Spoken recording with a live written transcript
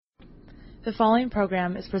The following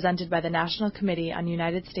program is presented by the National Committee on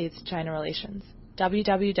United States-China Relations,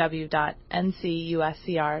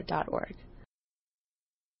 www.ncuscr.org.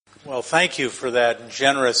 Well, thank you for that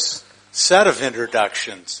generous set of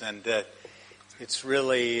introductions, and it's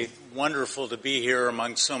really wonderful to be here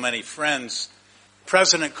among so many friends.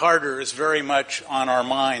 President Carter is very much on our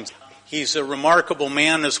minds. He's a remarkable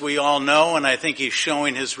man, as we all know, and I think he's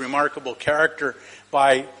showing his remarkable character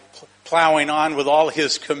by plowing on with all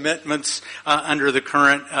his commitments under the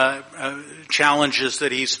current challenges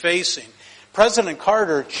that he's facing. President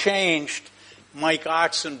Carter changed Mike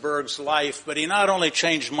Oxenberg's life, but he not only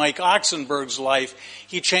changed Mike Oxenberg's life,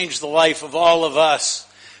 he changed the life of all of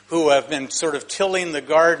us who have been sort of tilling the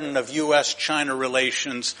garden of U.S.-China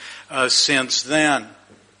relations since then.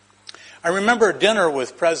 I remember a dinner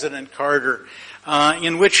with President Carter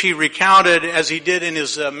in which he recounted, as he did in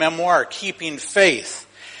his memoir, Keeping Faith.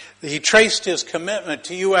 He traced his commitment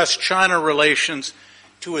to U.S.-China relations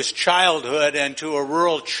to his childhood and to a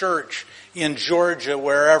rural church in Georgia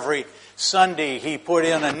where every Sunday he put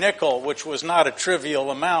in a nickel, which was not a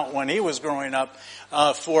trivial amount when he was growing up,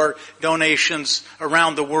 for donations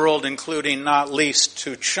around the world, including not least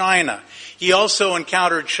to China. He also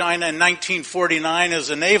encountered China in 1949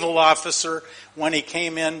 as a naval officer when he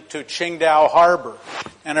came into Qingdao Harbor.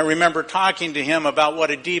 And I remember talking to him about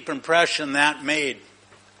what a deep impression that made.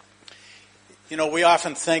 You know, we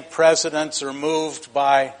often think presidents are moved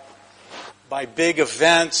by big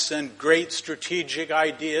events and great strategic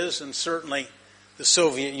ideas, and certainly the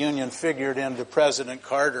Soviet Union figured into President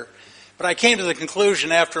Carter. But I came to the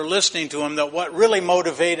conclusion after listening to him that what really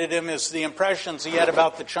motivated him is the impressions he had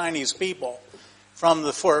about the Chinese people from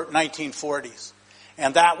the 1940s.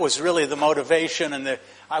 And that was really the motivation, and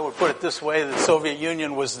I would put it this way, the Soviet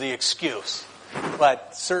Union was the excuse.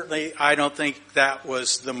 But certainly I don't think that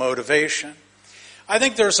was the motivation. I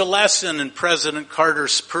think there's a lesson in President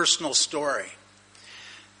Carter's personal story,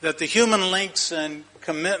 that the human links and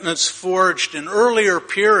commitments forged in earlier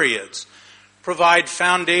periods provide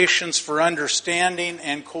foundations for understanding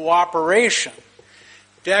and cooperation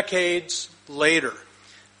decades later.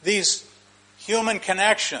 These human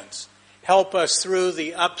connections help us through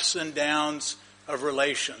the ups and downs of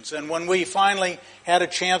relations. And when we finally had a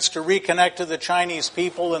chance to reconnect to the Chinese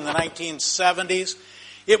people in the 1970s,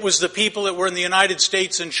 it was the people that were in the United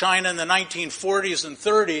States and China in the 1940s and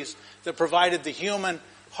 30s that provided the human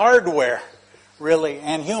hardware, really,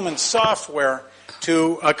 and human software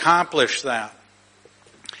to accomplish that.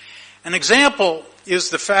 An example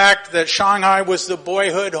is the fact that Shanghai was the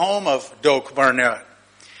boyhood home of Doak Barnett.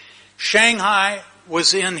 Shanghai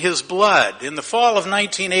was in his blood. In the fall of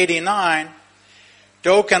 1989,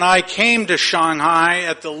 Doak and I came to Shanghai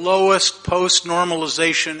at the lowest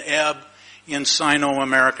post-normalization ebb in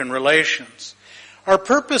Sino-American relations. Our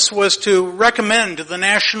purpose was to recommend to the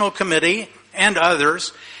National Committee and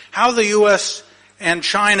others how the U.S. and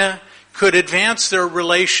China could advance their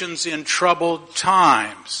relations in troubled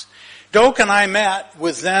times. Doak and I met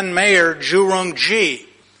with then Mayor Zhu Rongji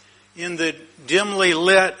in the dimly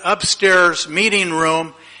lit upstairs meeting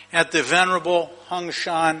room at the venerable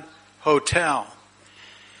Hengshan Hotel.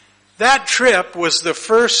 That trip was the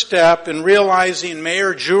first step in realizing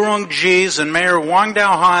Mayor Zhu Rongji's and Mayor Wang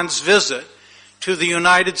Daohan's visit to the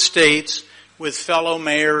United States with fellow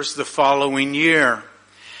mayors the following year.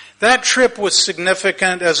 That trip was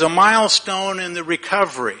significant as a milestone in the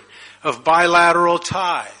recovery of bilateral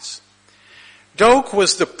ties. Doak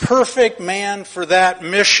was the perfect man for that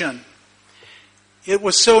mission. It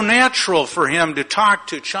was so natural for him to talk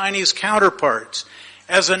to Chinese counterparts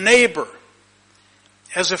as a neighbor,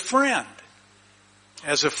 as a friend,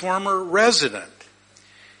 as a former resident.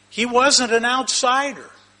 He wasn't an outsider.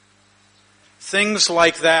 Things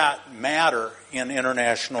like that matter in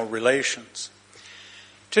international relations.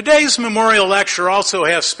 Today's memorial lecture also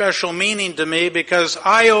has special meaning to me because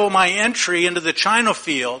I owe my entry into the China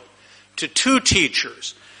field to two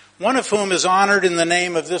teachers, one of whom is honored in the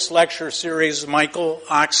name of this lecture series, Michael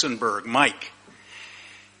Oxenberg, Mike.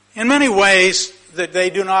 In many ways that they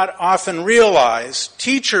do not often realize,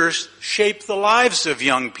 teachers shape the lives of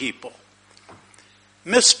young people.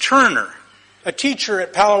 Miss Turner, a teacher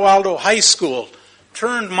at Palo Alto High School,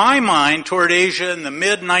 turned my mind toward Asia in the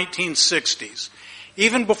mid-1960s,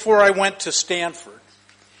 even before I went to Stanford.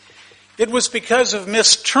 It was because of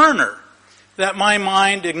Miss Turner that my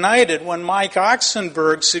mind ignited when Mike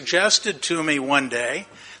Oxenberg suggested to me one day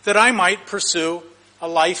that I might pursue a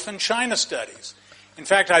life in China studies. In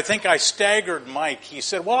fact, I think I staggered Mike. He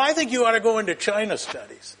said, well, I think you ought to go into China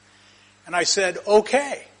studies. And I said,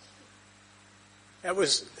 okay. It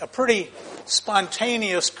was a pretty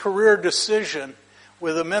spontaneous career decision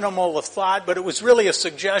with a minimal of thought, but it was really a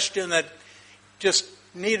suggestion that just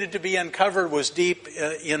needed to be uncovered, was deep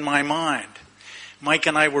in my mind. Mike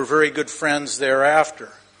and I were very good friends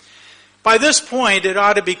thereafter. By this point, it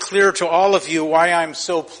ought to be clear to all of you why I'm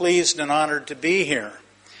so pleased and honored to be here.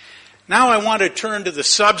 Now I want to turn to the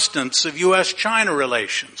substance of U.S.-China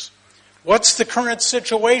relations. What's the current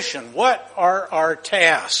situation? What are our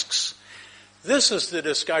tasks? This is the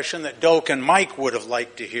discussion that Doak and Mike would have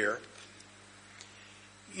liked to hear.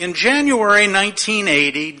 In January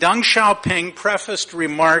 1980, Deng Xiaoping prefaced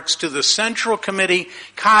remarks to the Central Committee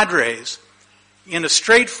cadres in a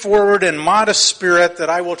straightforward and modest spirit that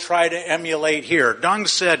I will try to emulate here. Deng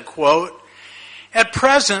said, quote, "At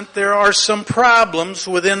present, there are some problems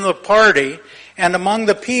within the party and among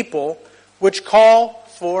the people which call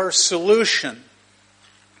for solution.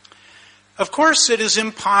 Of course, it is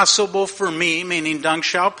impossible for me," meaning Deng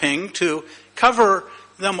Xiaoping, "to cover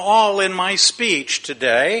them all in my speech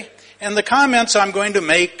today, and the comments I'm going to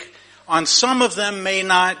make on some of them may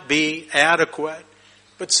not be adequate.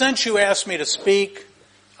 But since you asked me to speak,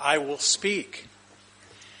 I will speak.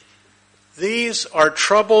 These are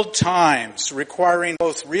troubled times requiring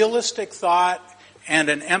both realistic thought and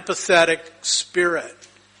an empathetic spirit.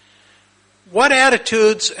 What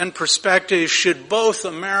attitudes and perspectives should both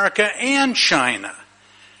America and China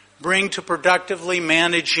bring to productively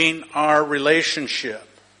managing our relationship?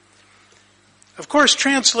 Of course,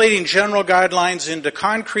 translating general guidelines into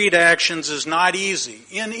concrete actions is not easy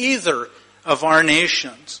in either of our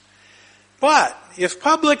nations. But if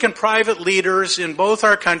public and private leaders in both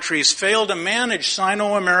our countries fail to manage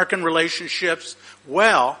Sino-American relationships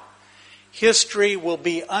well, history will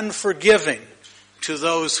be unforgiving to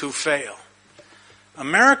those who fail.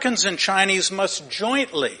 Americans and Chinese must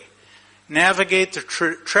jointly navigate the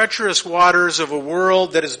treacherous waters of a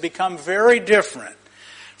world that has become very different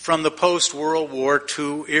from the post-World War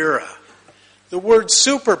II era. The word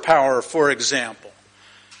superpower, for example,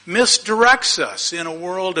 misdirects us in a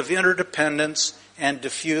world of interdependence and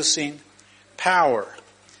diffusing power.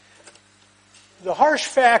 The harsh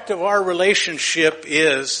fact of our relationship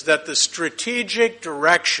is that the strategic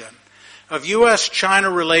direction of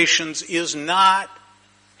U.S.-China relations is not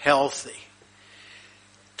healthy,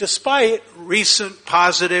 despite recent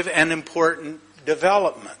positive and important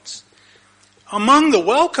developments. Among the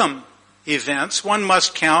welcome events, one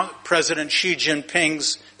must count President Xi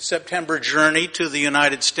Jinping's September journey to the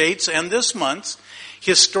United States and this month's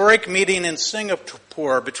historic meeting in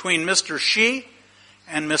Singapore between Mr. Xi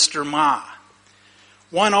and Mr. Ma.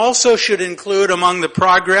 One also should include among the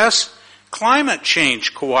progress climate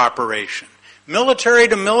change cooperation,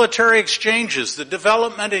 military-to-military exchanges, the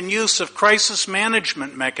development and use of crisis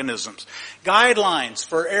management mechanisms, guidelines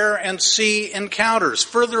for air and sea encounters,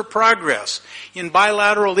 further progress in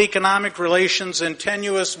bilateral economic relations, and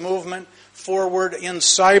tenuous movement forward in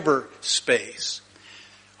cyberspace.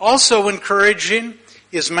 Also encouraging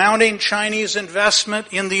is mounting Chinese investment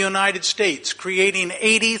in the United States, creating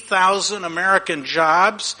 80,000 American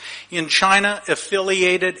jobs in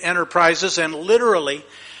China-affiliated enterprises and literally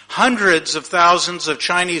hundreds of thousands of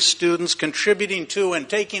Chinese students contributing to and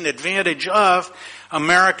taking advantage of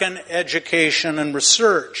American education and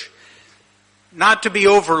research. Not to be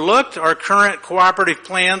overlooked are current cooperative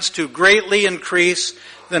plans to greatly increase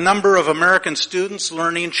the number of American students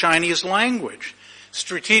learning Chinese language.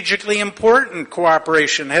 Strategically important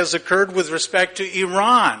cooperation has occurred with respect to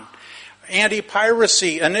Iran,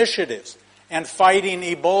 anti-piracy initiatives, and fighting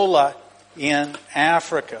Ebola in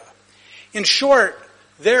Africa. In short,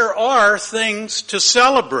 there are things to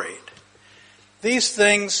celebrate. These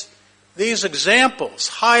examples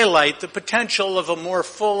highlight the potential of a more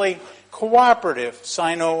fully cooperative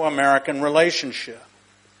Sino-American relationship.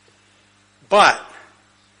 But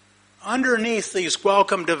underneath these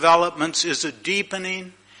welcome developments is a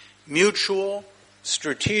deepening, mutual,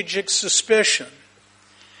 strategic suspicion.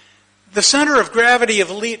 The center of gravity of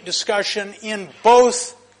elite discussion in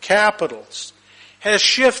both capitals has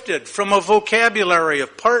shifted from a vocabulary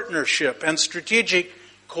of partnership and strategic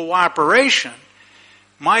cooperation,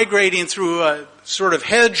 migrating through a sort of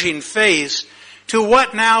hedging phase, to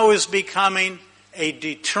what now is becoming a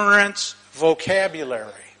deterrence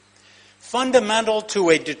vocabulary. Fundamental to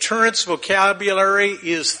a deterrence vocabulary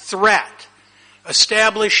is threat,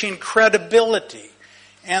 establishing credibility,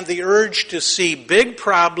 and the urge to see big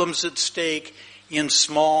problems at stake in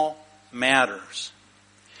small matters.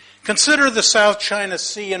 Consider the South China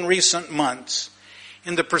Sea in recent months.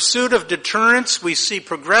 In the pursuit of deterrence, we see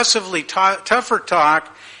progressively tougher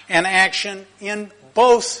talk and action in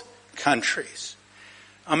both countries.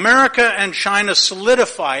 America and China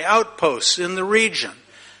solidify outposts in the region,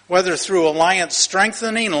 whether through alliance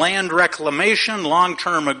strengthening, land reclamation,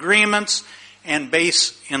 long-term agreements, and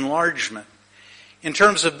base enlargement. In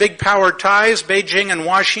terms of big power ties, Beijing and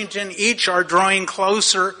Washington each are drawing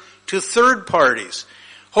closer to third parties,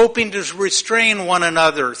 hoping to restrain one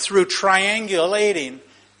another through triangulating,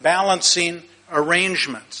 balancing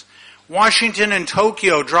arrangements. Washington and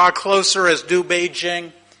Tokyo draw closer, as do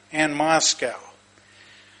Beijing and Moscow.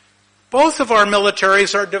 Both of our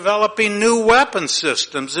militaries are developing new weapon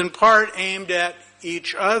systems, in part aimed at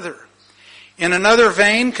each other. In another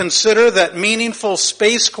vein, consider that meaningful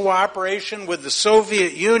space cooperation with the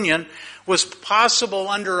Soviet Union was possible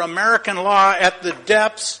under American law at the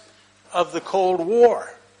depths of the Cold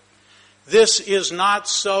War. This is not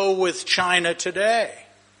so with China today.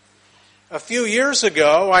 A few years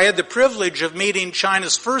ago, I had the privilege of meeting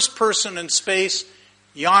China's first person in space,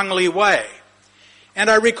 Yang Liwei. And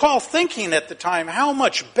I recall thinking at the time how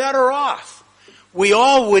much better off we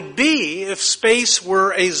all would be if space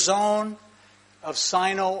were a zone of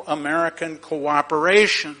Sino-American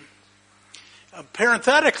cooperation.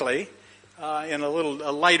 Parenthetically, in a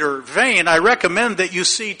lighter vein, I recommend that you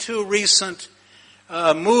see two recent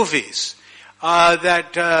movies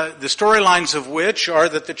that the storylines of which are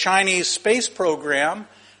that the Chinese space program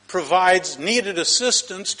provides needed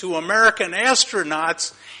assistance to American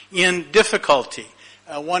astronauts in difficulty.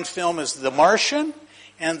 One film is The Martian,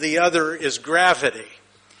 and the other is Gravity.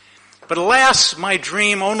 But alas, my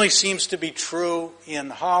dream only seems to be true in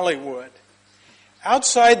Hollywood.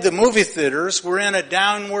 Outside the movie theaters, we're in a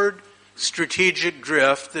downward strategic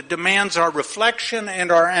drift that demands our reflection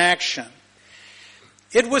and our action.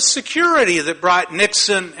 It was security that brought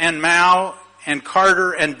Nixon and Mao and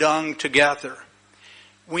Carter and Deng together.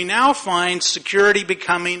 We now find security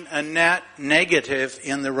becoming a net negative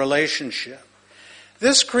in the relationship.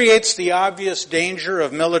 This creates the obvious danger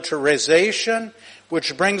of militarization,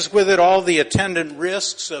 which brings with it all the attendant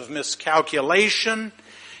risks of miscalculation,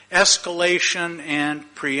 escalation, and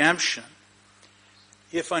preemption.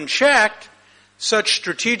 If unchecked, such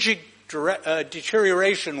strategic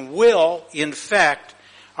deterioration will infect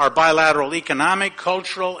our bilateral economic,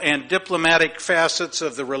 cultural, and diplomatic facets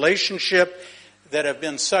of the relationship that have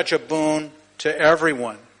been such a boon to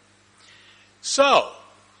everyone. So,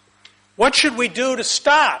 what should we do to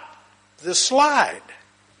stop the slide?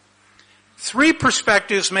 Three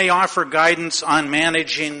perspectives may offer guidance on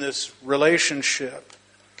managing this relationship.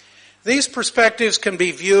 These perspectives can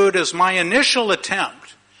be viewed as my initial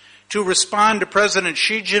attempt to respond to President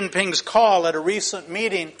Xi Jinping's call at a recent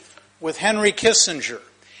meeting with Henry Kissinger,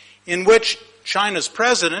 in which China's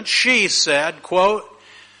president, Xi, said, quote,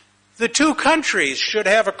 "The two countries should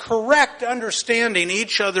have a correct understanding of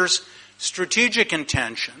each other's strategic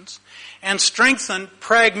intentions and strengthen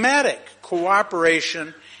pragmatic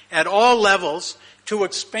cooperation at all levels to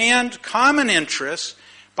expand common interests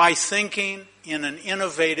by thinking in an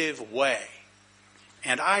innovative way."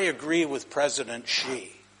 And I agree with President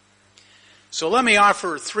Xi. So let me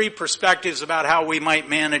offer three perspectives about how we might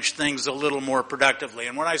manage things a little more productively.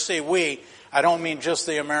 And when I say we, I don't mean just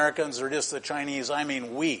the Americans or just the Chinese. I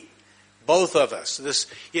mean we, both of us.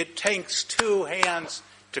 It takes two hands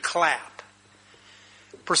to clap.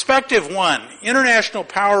 Perspective one, international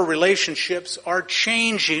power relationships are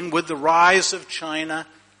changing with the rise of China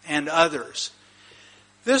and others.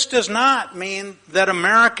 This does not mean that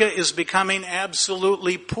America is becoming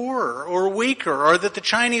absolutely poorer or weaker, or that the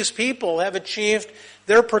Chinese people have achieved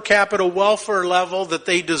their per capita welfare level that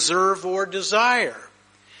they deserve or desire.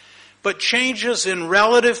 But changes in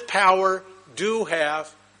relative power do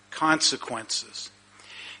have consequences.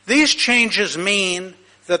 These changes mean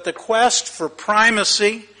that the quest for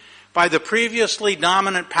primacy by the previously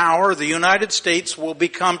dominant power, the United States, will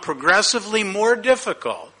become progressively more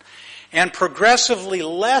difficult and progressively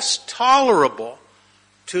less tolerable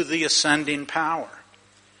to the ascending power.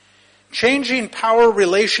 Changing power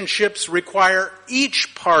relationships require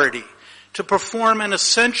each party to perform an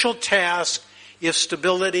essential task if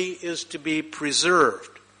stability is to be preserved.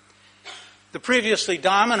 The previously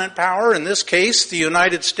dominant power, in this case the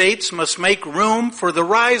United States, must make room for the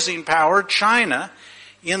rising power, China,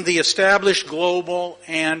 in the established global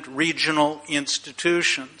and regional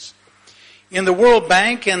institutions. In the World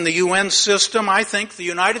Bank and the UN system, I think the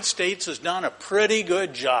United States has done a pretty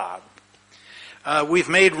good job. We've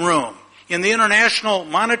made room. In the International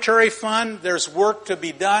Monetary Fund, there's work to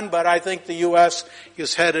be done, but I think the U.S.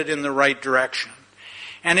 is headed in the right direction.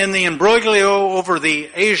 And in the imbroglio over the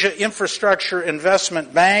Asia Infrastructure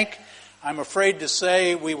Investment Bank, I'm afraid to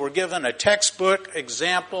say we were given a textbook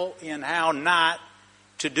example in how not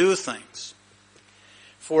to do things.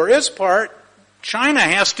 For its part, China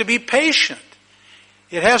has to be patient.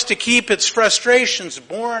 It has to keep its frustrations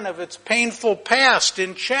born of its painful past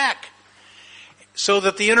in check so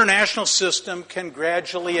that the international system can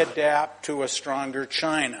gradually adapt to a stronger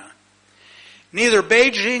China. Neither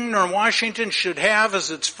Beijing nor Washington should have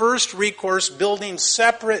as its first recourse building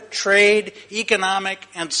separate trade, economic,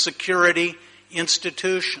 and security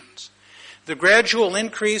institutions. The gradual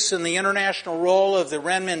increase in the international role of the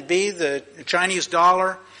renminbi, the Chinese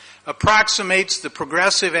dollar, approximates the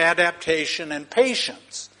progressive adaptation and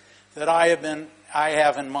patience that I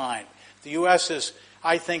have in mind. The U.S. is,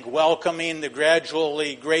 I think, welcoming the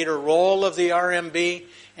gradually greater role of the RMB,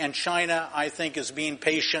 and China, I think, is being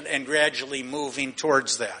patient and gradually moving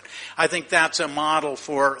towards that. I think that's a model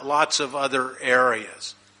for lots of other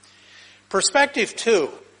areas. Perspective 2.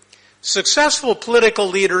 Successful political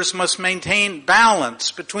leaders must maintain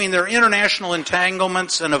balance between their international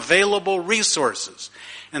entanglements and available resources,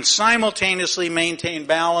 and simultaneously maintain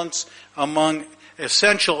balance among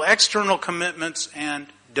essential external commitments and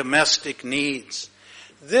domestic needs.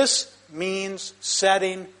 This means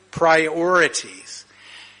setting priorities.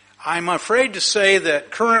 I'm afraid to say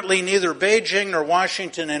that currently neither Beijing nor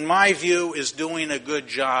Washington, in my view, is doing a good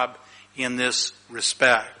job in this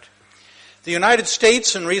respect. The United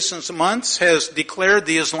States in recent months has declared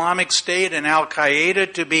the Islamic State and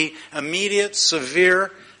Al-Qaeda to be immediate,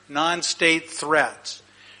 severe, non-state threats.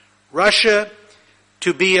 Russia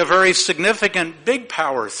to be a very significant big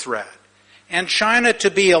power threat, and China to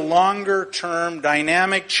be a longer-term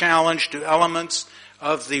dynamic challenge to elements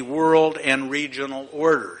of the world and regional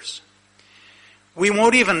orders. We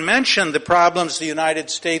won't even mention the problems the United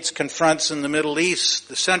States confronts in the Middle East,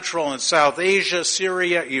 the Central and South Asia,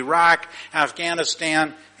 Syria, Iraq,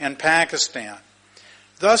 Afghanistan, and Pakistan.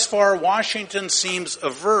 Thus far, Washington seems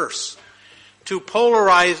averse to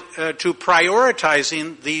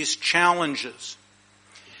prioritizing these challenges.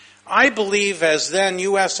 I believe, as then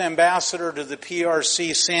U.S. Ambassador to the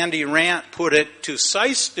PRC Sandy Rant put it to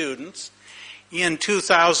SAIS students in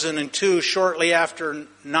 2002, shortly after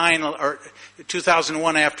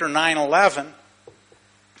 2001 after 9/11,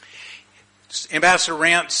 Ambassador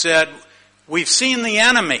Rant said, "We've seen the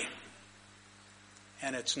enemy,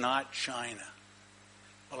 and it's not China."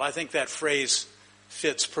 Well, I think that phrase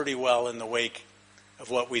fits pretty well in the wake of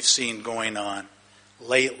what we've seen going on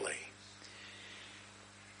lately.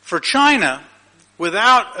 For China,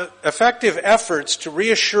 without effective efforts to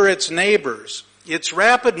reassure its neighbors, its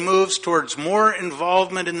rapid moves towards more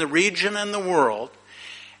involvement in the region and the world,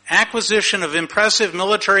 acquisition of impressive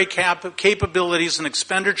military capabilities and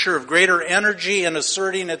expenditure of greater energy in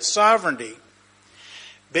asserting its sovereignty,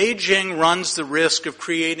 Beijing runs the risk of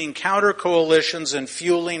creating counter-coalitions and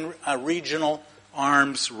fueling a regional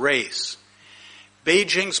arms race.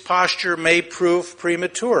 Beijing's posture may prove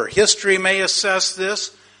premature. History may assess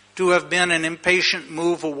this to have been an impatient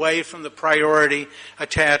move away from the priority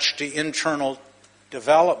attached to internal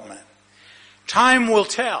development. Time will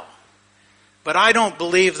tell, but I don't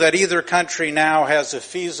believe that either country now has a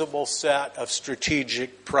feasible set of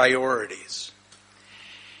strategic priorities.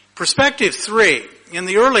 Perspective 3. In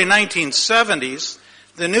the early 1970s,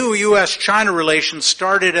 the new U.S.-China relations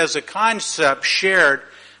started as a concept shared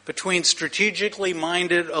between strategically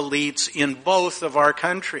minded elites in both of our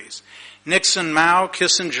countries. Nixon, Mao,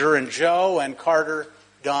 Kissinger and Zhou, and Carter,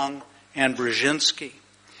 Deng, and Brzezinski.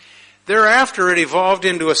 Thereafter, it evolved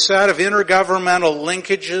into a set of intergovernmental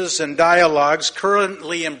linkages and dialogues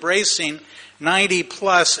currently embracing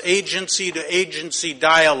 90-plus agency-to-agency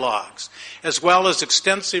dialogues, as well as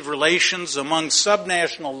extensive relations among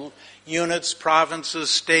subnational units, provinces,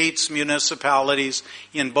 states, municipalities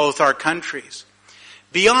in both our countries.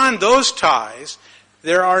 Beyond those ties,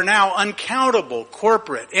 there are now uncountable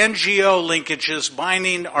corporate NGO linkages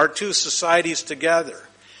binding our two societies together.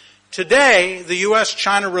 Today, the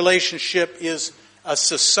U.S.-China relationship is a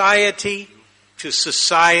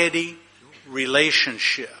society-to-society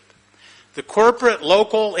relationship. The corporate,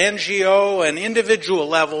 local, NGO, and individual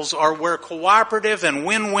levels are where cooperative and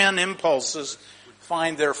win-win impulses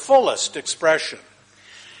find their fullest expression.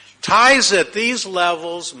 Ties at these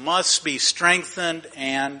levels must be strengthened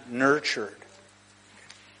and nurtured.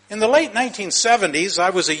 In the late 1970s,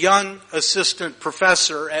 I was a young assistant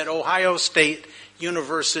professor at Ohio State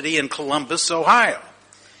University in Columbus, Ohio.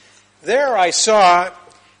 There I saw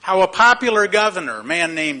how a popular governor, a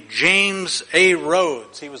man named James A.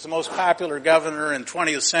 Rhodes, he was the most popular governor in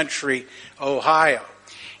 20th century Ohio,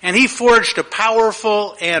 and he forged a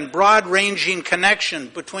powerful and broad-ranging connection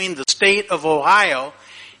between the state of Ohio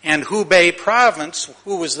and Hubei province,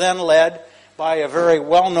 who was then led by a very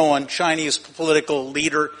well-known Chinese political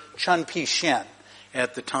leader, Chen Peixian,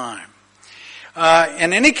 at the time.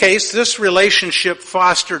 In any case, this relationship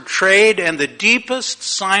fostered trade and the deepest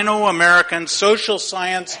Sino-American social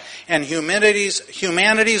science and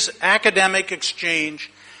humanities academic exchange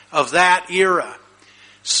of that era.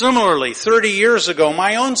 Similarly, 30 years ago,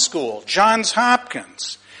 my own school, Johns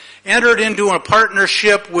Hopkins, entered into a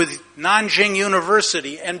partnership with Nanjing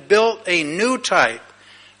University and built a new type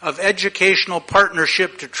of educational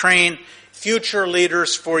partnership to train future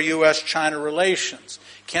leaders for U.S.-China relations.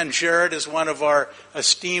 Ken Jarrett is one of our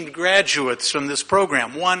esteemed graduates from this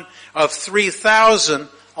program, one of 3,000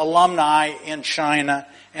 alumni in China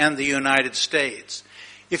and the United States.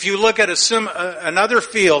 If you look at another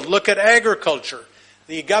field, look at agriculture.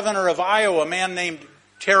 The governor of Iowa, a man named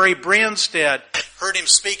Terry Branstad, heard him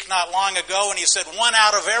speak not long ago, and he said 1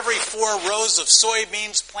 out of every 4 rows of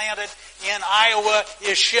soybeans planted in Iowa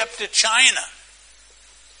is shipped to China.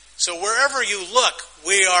 So wherever you look,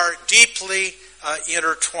 we are deeply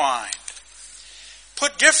intertwined.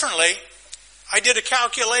 Put differently, I did a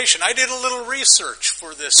calculation. I did a little research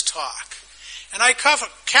for this talk. And I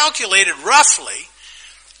calculated roughly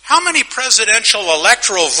how many presidential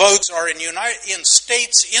electoral votes are in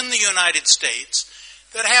states in the United States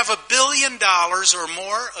that have $1 billion or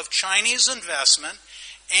more of Chinese investment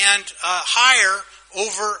and hire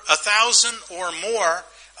over 1,000 or more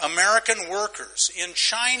American workers in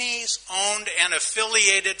Chinese-owned and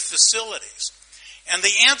affiliated facilities. And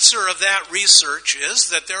the answer of that research is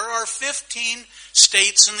that there are 15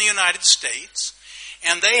 states in the United States,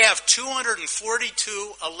 and they have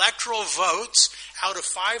 242 electoral votes out of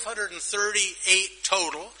 538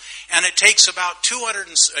 total, and it takes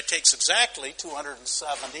exactly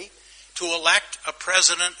 270 to elect a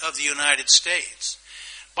president of the United States.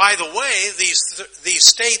 By the way, these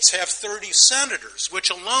states have 30 senators, which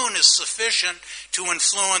alone is sufficient to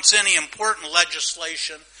influence any important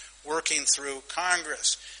legislation working through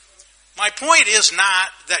Congress. My point is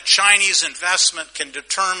not that Chinese investment can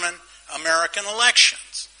determine American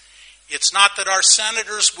elections. It's not that our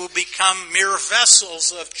senators will become mere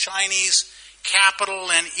vessels of Chinese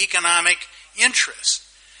capital and economic interest.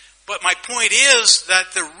 But my point is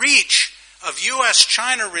that the reach of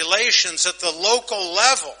U.S.-China relations at the local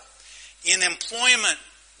level in employment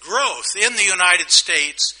growth in the United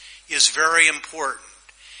States is very important.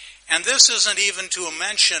 And this isn't even to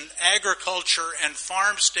mention agriculture and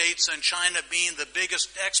farm states and China being the biggest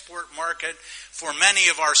export market for many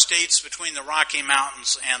of our states between the Rocky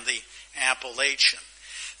Mountains and the Appalachian.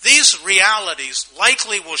 These realities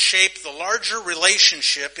likely will shape the larger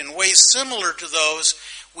relationship in ways similar to those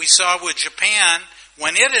we saw with Japan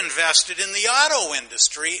when it invested in the auto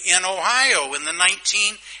industry in Ohio in the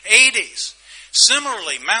 1980s.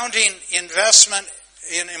 Similarly, mounting investment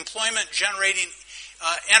in employment-generating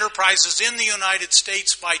enterprises in the United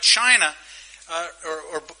States by China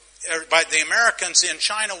or by the Americans in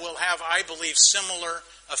China will have, I believe, similar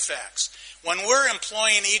effects. When we're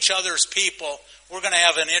employing each other's people, we're going to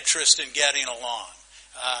have an interest in getting along.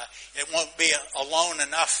 It won't be alone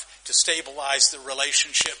enough to stabilize the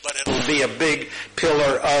relationship, but it'll be a big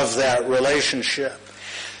pillar of that relationship.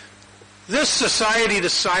 This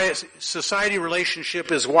society-to-society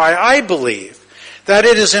relationship is why I believe that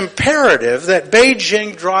it is imperative that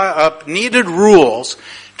Beijing draw up needed rules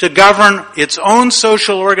to govern its own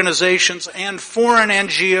social organizations and foreign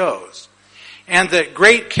NGOs, and that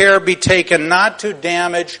great care be taken not to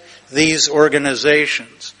damage these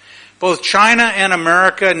organizations. Both China and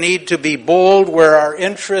America need to be bold where our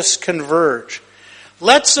interests converge.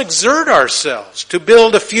 Let's exert ourselves to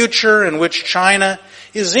build a future in which China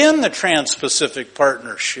is in the Trans-Pacific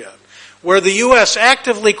Partnership, where the U.S.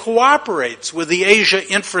 actively cooperates with the Asia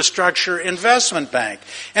Infrastructure Investment Bank,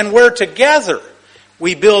 and where together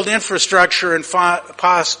we build infrastructure and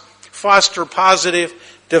foster positive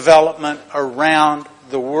development around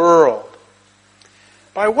the world.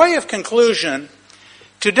 By way of conclusion,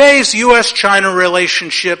 today's U.S.-China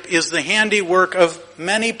relationship is the handiwork of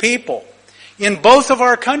many people in both of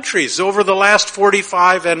our countries over the last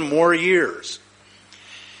 45 and more years.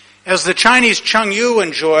 As the Chinese Chengyu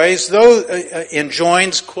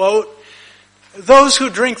enjoins, quote, "Those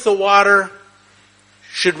who drink the water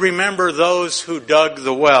should remember those who dug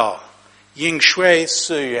the well." Ying Shui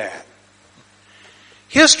Suyuan.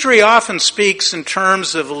 History often speaks in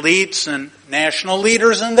terms of elites and national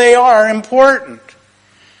leaders, and they are important.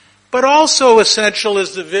 But also essential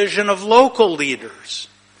is the vision of local leaders,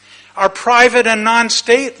 our private and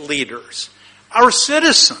non-state leaders, our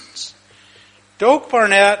citizens. Doak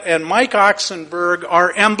Barnett and Mike Oxenberg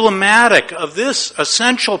are emblematic of this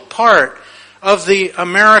essential part of the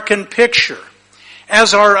American picture,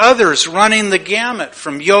 as are others running the gamut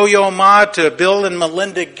from Yo-Yo Ma to Bill and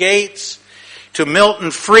Melinda Gates to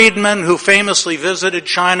Milton Friedman, who famously visited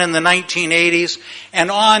China in the 1980s, and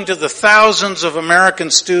on to the thousands of American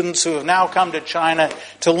students who have now come to China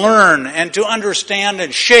to learn and to understand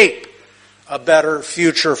and shape a better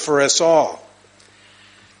future for us all.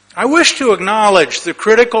 I wish to acknowledge the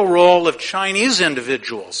critical role of Chinese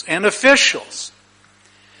individuals and officials.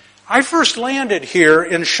 I first landed here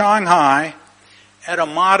in Shanghai at a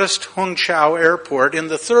modest Hongqiao airport in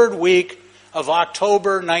the third week of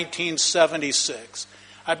October 1976.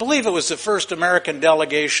 I believe it was the first American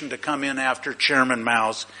delegation to come in after Chairman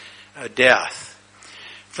Mao's death.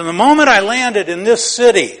 From the moment I landed in this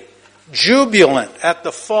city, jubilant at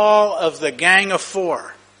the fall of the Gang of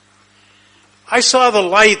Four, I saw the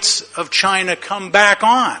lights of China come back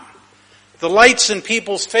on. The lights in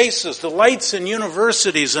people's faces, the lights in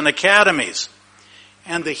universities and academies,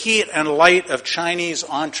 and the heat and light of Chinese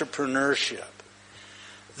entrepreneurship.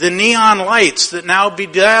 The neon lights that now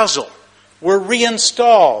bedazzle were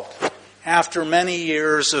reinstalled after many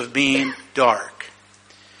years of being dark.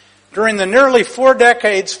 During the nearly 4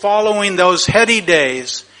 decades following those heady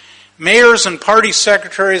days, mayors and party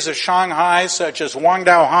secretaries of Shanghai, such as Wang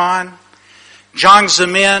Daohan, Jiang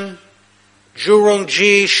Zemin, Zhu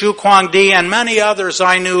Rongji, Xu Guangdi, and many others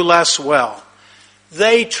I knew less well,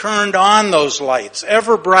 they turned on those lights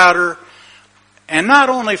ever brighter, and not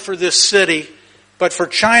only for this city, but for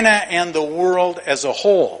China and the world as a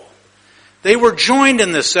whole. They were joined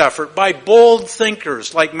in this effort by bold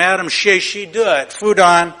thinkers like Madame Xie Shide at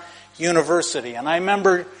Fudan University, and I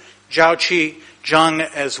remember Zhao Qi-zheng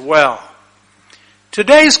as well.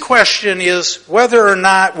 Today's question is whether or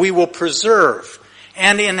not we will preserve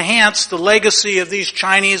and enhance the legacy of these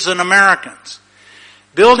Chinese and Americans.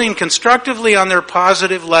 Building constructively on their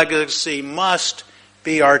positive legacy must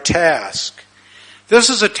be our task. This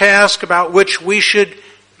is a task about which we should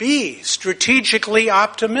be strategically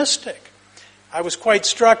optimistic. I was quite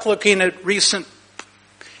struck looking at recent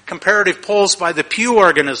comparative polls by the Pew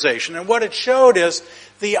organization, and what it showed is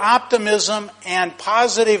the optimism and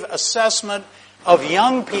positive assessment of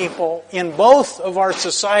young people in both of our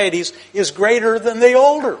societies is greater than the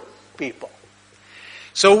older people.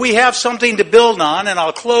 So we have something to build on, and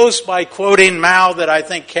I'll close by quoting Mao that I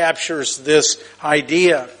think captures this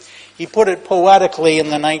idea. He put it poetically in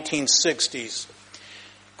the 1960s.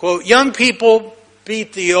 Quote, "Young people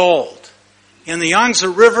beat the old. In the Yangtze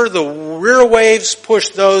River, the rear waves push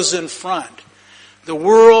those in front.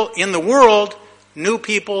 In the world, new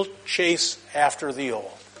people chase after the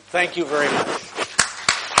old." Thank you very much.